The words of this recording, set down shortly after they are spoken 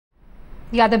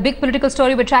Yeah, the big political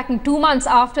story we're tracking 2 months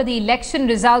after the election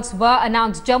results were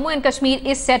announced. Jammu and Kashmir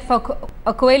is set for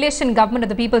a coalition government of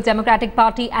the People's Democratic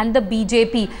Party and the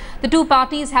BJP. The two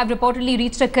parties have reportedly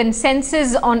reached a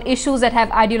consensus on issues that have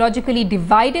ideologically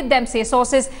divided them, say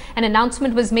sources. An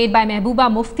announcement was made by Mehbooba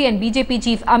Mufti and BJP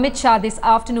chief Amit Shah this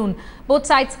afternoon. Both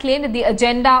sides claim that the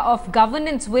agenda of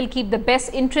governance will keep the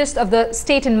best interest of the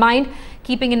state in mind.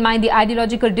 Keeping in mind the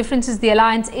ideological differences, the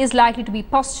alliance is likely to be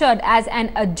postured as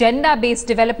an agenda-based,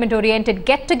 development-oriented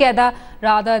get-together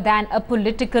rather than a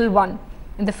political one.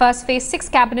 In the first phase, 6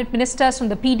 cabinet ministers from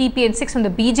the PDP and 6 from the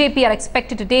BJP are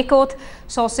expected to take oath.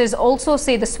 Sources also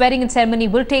say the swearing-in ceremony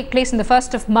will take place on the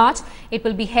 1st of March. It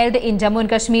will be held in Jammu and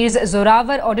Kashmir's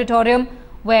Zorawar Auditorium,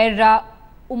 where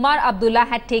Umar Abdullah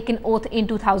had taken oath in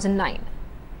 2009.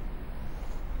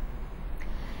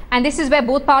 And this is where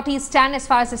both parties stand as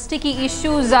far as the sticky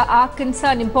issues are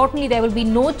concerned. Importantly, there will be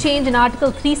no change in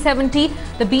Article 370.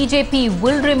 The BJP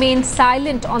will remain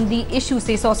silent on the issue,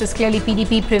 say sources. Clearly,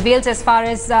 PDP prevails as far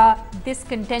as this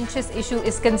contentious issue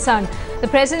is concerned. The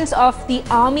presence of the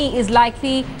army is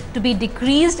likely to be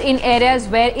decreased in areas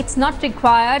where it's not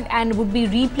required and would be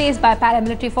replaced by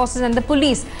paramilitary forces and the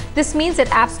police. This means that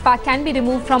AFSPA can be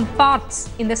removed from parts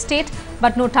in the state,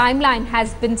 but no timeline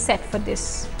has been set for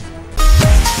this.